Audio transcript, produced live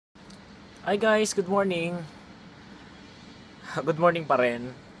Hi guys, good morning. Good morning pa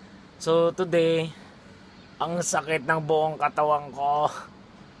rin. So today, ang sakit ng buong katawan ko.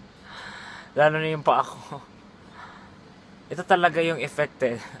 Lalo na yung paa ko. Ito talaga yung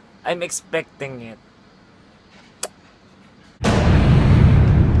affected. I'm expecting it.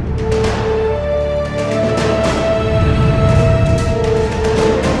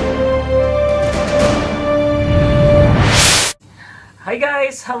 Hi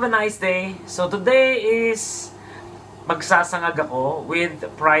guys, have a nice day. So today is magsasangag ako with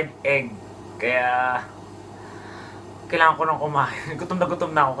fried egg. Kaya kailangan ko nang kumain.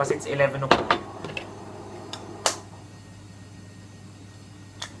 Gutom na ako kasi it's 11 o'clock.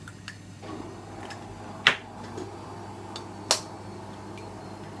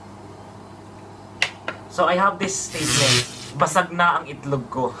 So I have this statement. Basag na ang itlog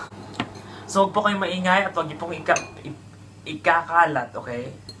ko. So huwag po kayong maingay at huwag niyo pong ikakalat, okay?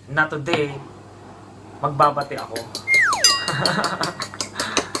 Na today, magbabati ako.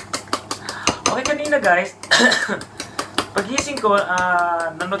 Okay, kanina guys, pagising ko,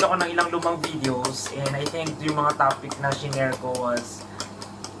 nanood ako ng ilang lumang videos and I think yung mga topic na shinare ko was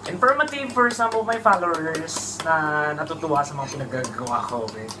informative for some of my followers na natutuwa sa mga pinagagawa ko,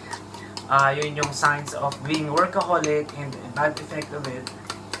 okay? Yun yung signs of being workaholic and bad effect of it.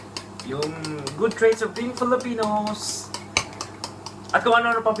 Yung good traits of being Filipinos. At kung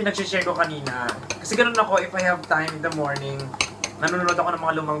ano-ano pang pinag-share ko kanina. Kasi ganun ako, if I have time in the morning, nanonood ako ng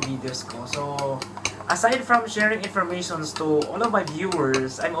mga lumang videos ko. So, aside from sharing informations to all of my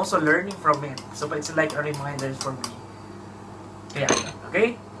viewers, I'm also learning from it. So, it's like a reminder for me. Kaya,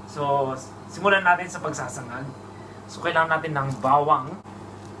 okay? So, simulan natin sa pagsasangag. So, kailangan natin ng bawang.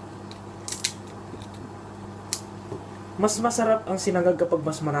 Mas masarap ang sinangag kapag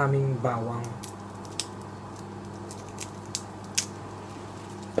mas maraming bawang.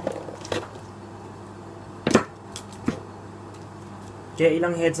 Kaya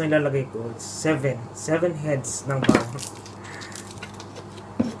ilang heads na ilalagay ko? 7. 7 heads ng bawang.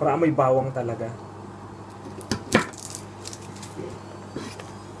 Para may bawang talaga.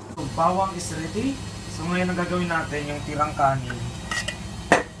 So, bawang is ready. So ngayon ang gagawin natin yung tirang kanin.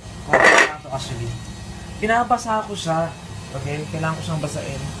 Okay na ito actually. Pinabasa ko siya. Okay? Kailangan ko siyang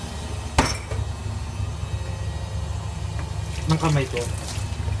basain. Ng kamay ko.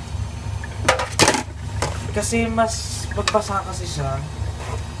 Kasi mas pagbasa kasi siya,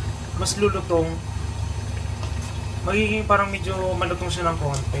 mas lulutong. Magiging parang medyo malutong siya ng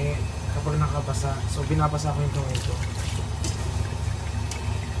konti kapag nakabasa. So binabasa ko yung kamay ko.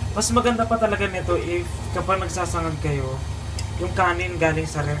 Mas maganda pa talaga nito if kapag nagsasangag kayo, yung kanin galing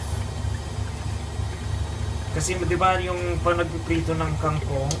sa ref. Kasi di ba yung pag nagpiprito ng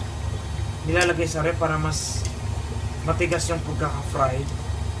kangkong, nilalagay sa ref para mas matigas yung pagkaka-fried.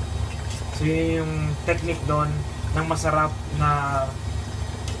 So yun yung technique doon ng masarap na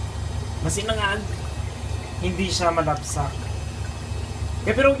masinangag, hindi siya malapsak.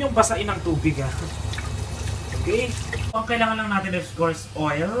 Kaya pero huwag yung basain ng tubig ha. Okay? Ang kailangan lang natin of course,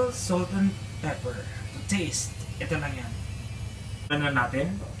 oil, salt and pepper. To taste. Ito lang yan. Ano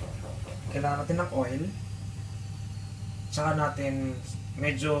natin? Kailangan natin ng oil. Tsaka natin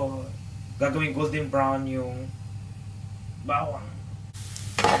medyo gagawing golden brown yung bawang.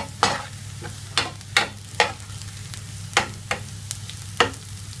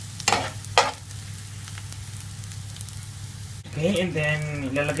 Okay, and then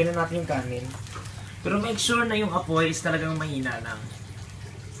ilalagay na natin yung kanin. Pero make sure na yung apoy is talagang mahina lang.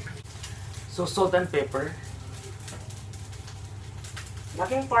 So salt and pepper.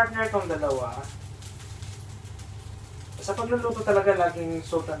 Laging partner tong dalawa. Sa pagluluto talaga laging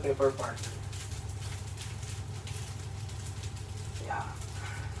salt and pepper partner. Yeah.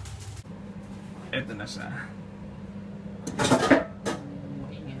 Ito na siya.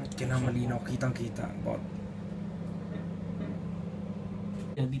 Kailangan malinaw, kitang-kita. About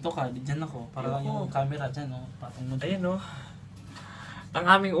Dito ka, dyan ako. Para yung camera dyan, no? Patong mo dyan. ayan no. Ang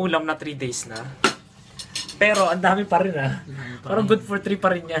aming ulam na 3 days na. Pero ang dami pa rin ah. Parang good for 3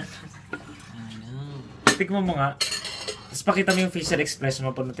 pa rin yan. Tikman mo nga. Tapos pakita mo yung facial expression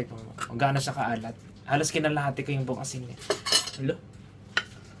mo pag natikman mo. Kung gaano siya kaalat. Halos kinalahati ko yung buong asin niya. Hello?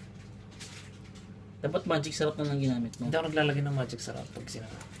 Dapat magic sarap na lang ginamit mo. Hindi ako naglalagay ng magic sarap pag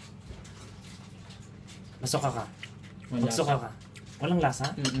sinangag. Masuka ka. Magsuka ka. Walang lasa?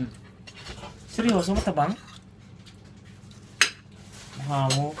 Seryoso, matabang? Mukha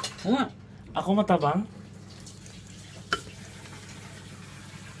mo. Oo nga. Ako matabang?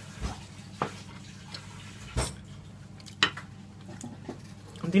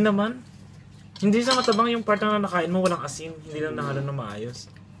 Hindi naman. Hindi siya matabang yung part na nakain mo, walang asin. Hindi lang nahalo na maayos.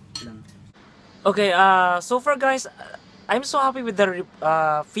 Lang. Okay, so far guys, I'm so happy with the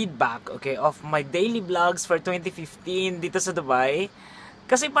feedback, okay, of my daily vlogs for 2015 dito sa Dubai.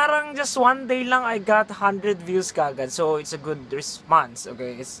 Kasi parang just one day lang I got 100 views kagad. So it's a good response,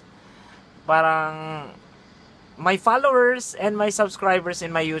 okay? It's parang my followers and my subscribers in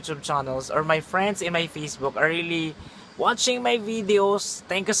my YouTube channels or my friends in my Facebook are really watching my videos.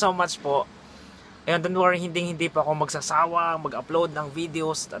 Thank you so much po. And don't worry, hindi pa ako magsasawa mag-upload ng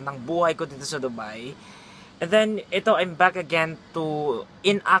videos ng buhay ko dito sa Dubai. And then, ito, I'm back again to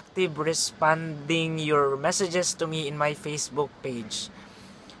inactive responding your messages to me in my Facebook page.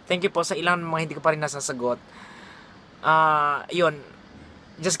 Thank you po sa ilang mga hindi ko pa rin nasasagot. Yun,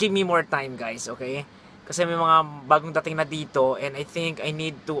 just give me more time guys, okay? Kasi may mga bagong dating na dito and I think I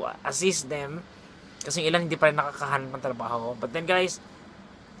need to assist them kasi ilan hindi pa rin nakakahanap ng trabaho. But then guys,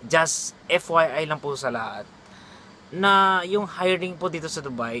 just FYI lang po sa lahat na yung hiring po dito sa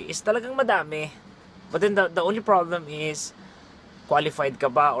Dubai is talagang madami. But then the only problem is qualified ka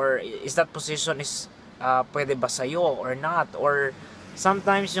ba or is that position is pwede ba sa'yo or not, or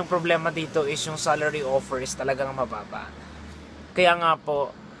sometimes yung problema dito is yung salary offer is talagang mababa. Kaya nga po,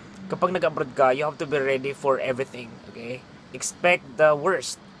 kapag nag-abroad ka, you have to be ready for everything, okay? Expect the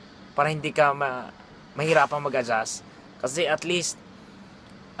worst para hindi ka mahirapang mag-adjust. Kasi at least,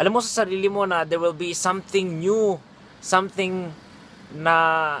 alam mo sa sarili mo na there will be something new, something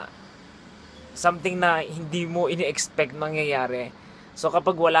na hindi mo ini-expect mangyayari. So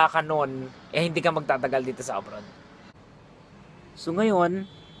kapag wala ka nun, hindi ka magtatagal dito sa abroad. So ngayon,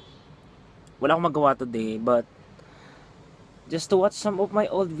 wala akong magawa today, but just to watch some of my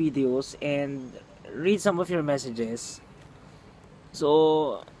old videos and read some of your messages.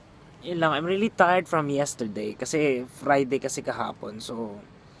 So, yun lang. I'm really tired from yesterday kasi Friday kasi kahapon. So,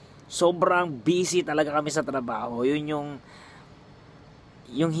 sobrang busy talaga kami sa trabaho. Yun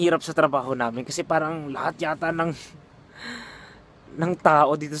yung hirap sa trabaho namin kasi parang lahat yata ng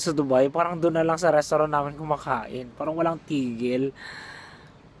tao dito sa Dubai parang doon na lang sa restaurant namin kumakain. Parang walang tigil.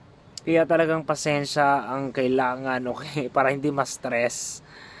 Kaya talagang pasensya ang kailangan, okay, para hindi ma-stress.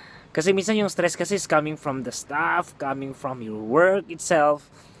 Kasi minsan yung stress kasi is coming from the staff, coming from your work itself,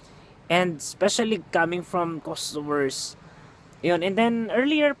 and especially coming from customers. Yun, and then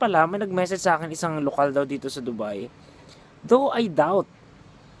earlier pala, may nag-message sa akin isang lokal daw dito sa Dubai. Though I doubt.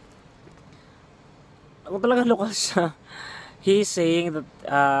 Kung talaga lokal siya, he is saying that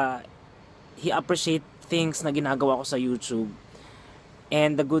he appreciate things na ginagawa ko sa YouTube.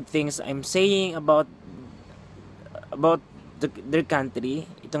 And the good things I'm saying about their country.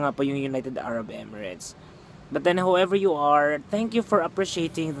 Ito nga po yung United Arab Emirates. But then whoever you are, thank you for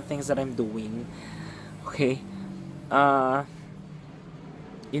appreciating the things that I'm doing. Okay.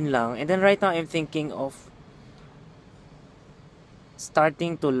 Yun lang. And then right now I'm thinking of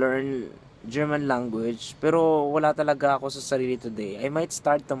starting to learn German language. Pero wala talaga ako sa sarili today. I might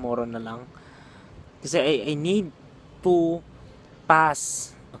start tomorrow na lang. Kasi I need to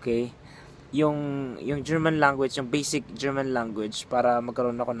pass, okay, yung German language, yung basic German language para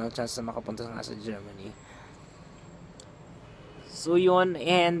magkaroon ako ng chance na makapunta nga sa Germany. So yun,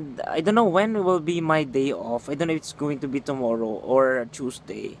 and I don't know when will be my day off. I don't know if it's going to be tomorrow or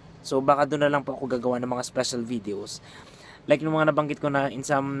Tuesday. So baka doon na lang po ako gagawa ng mga special videos. Like yung mga nabanggit ko na in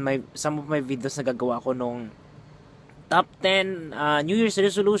some of my videos na gagawa ko nung top 10 New Year's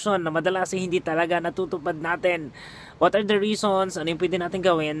resolution na madalas hindi talaga natutupad natin. What are the reasons? Ano yung pwede natin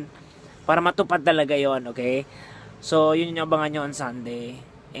gawin para matupad talaga yon, okay? So, yun yung abangan nyo on Sunday.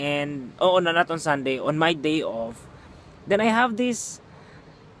 And, not on Sunday, on my day off. Then I have this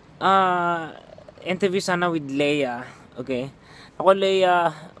interview sana with Leia, okay? Ako,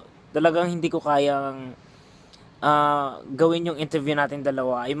 Leia, talagang hindi ko kayang gawin yung interview natin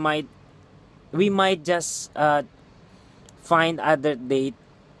dalawa. We might just find other date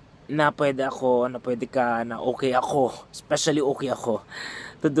na pwede ako, na pwede ka, na okay ako, especially okay ako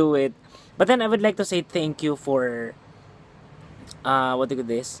to do it. But then I would like to say thank you for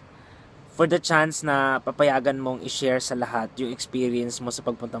for the chance na papayagan mong i-share sa lahat yung experience mo sa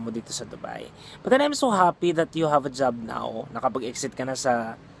pagpunta mo dito sa Dubai. But then I'm so happy that you have a job now. Nakapag-exit ka na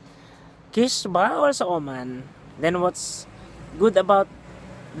sa Kish ba or sa Oman. Then what's good about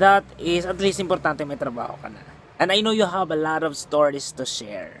that is at least importante may trabaho ka na. And I know you have a lot of stories to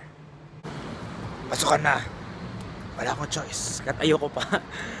share. Pasok ka na. Wala akong choice. Kat ayoko pa.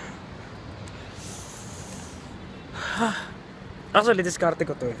 Actually, diskarte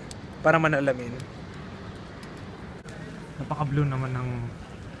ko to eh. Para manalamin. Napaka-blue naman ng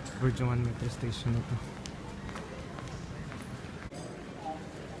Virgin 1 metro station na to.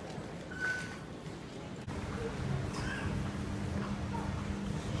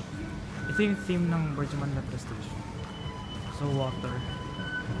 Ito yung theme ng Bergman Metro Station. So, water.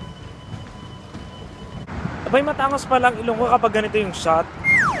 Abay, matangos pa lang ilong ko kapag ganito yung shot.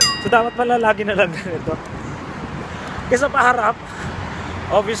 So, dapat pala lagi na lang ganito. Kasi sa paharap,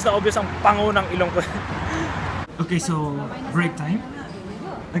 obvious na obvious ang pango ng ilong ko. Okay, so, break time.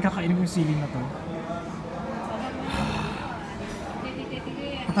 Nagkakainin ko yung sili na to.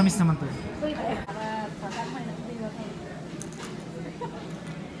 Matamis naman to.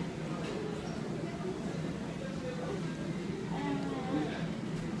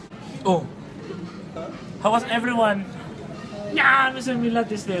 Oh, how was everyone? Yeah, Mr.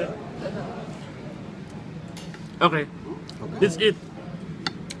 Milat is there. Okay, that's it.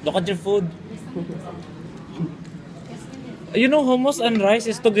 Look at your food. You know, hummus and rice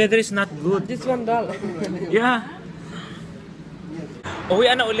is together is not good. This one dal. Yeah.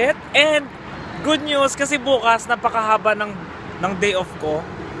 Uwian na ulit. And good news kasi bukas napakahaba ng day off ko.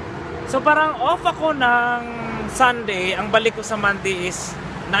 So parang off ako ng Sunday. Ang balik ko sa Monday is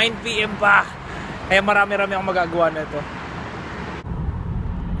 9 PM pa. Kaya marami-rami akong magagawa na ito.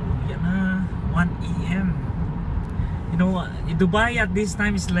 Yan na. 1 AM. You know, Dubai at this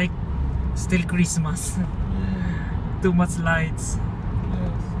time is like still Christmas. Too much lights.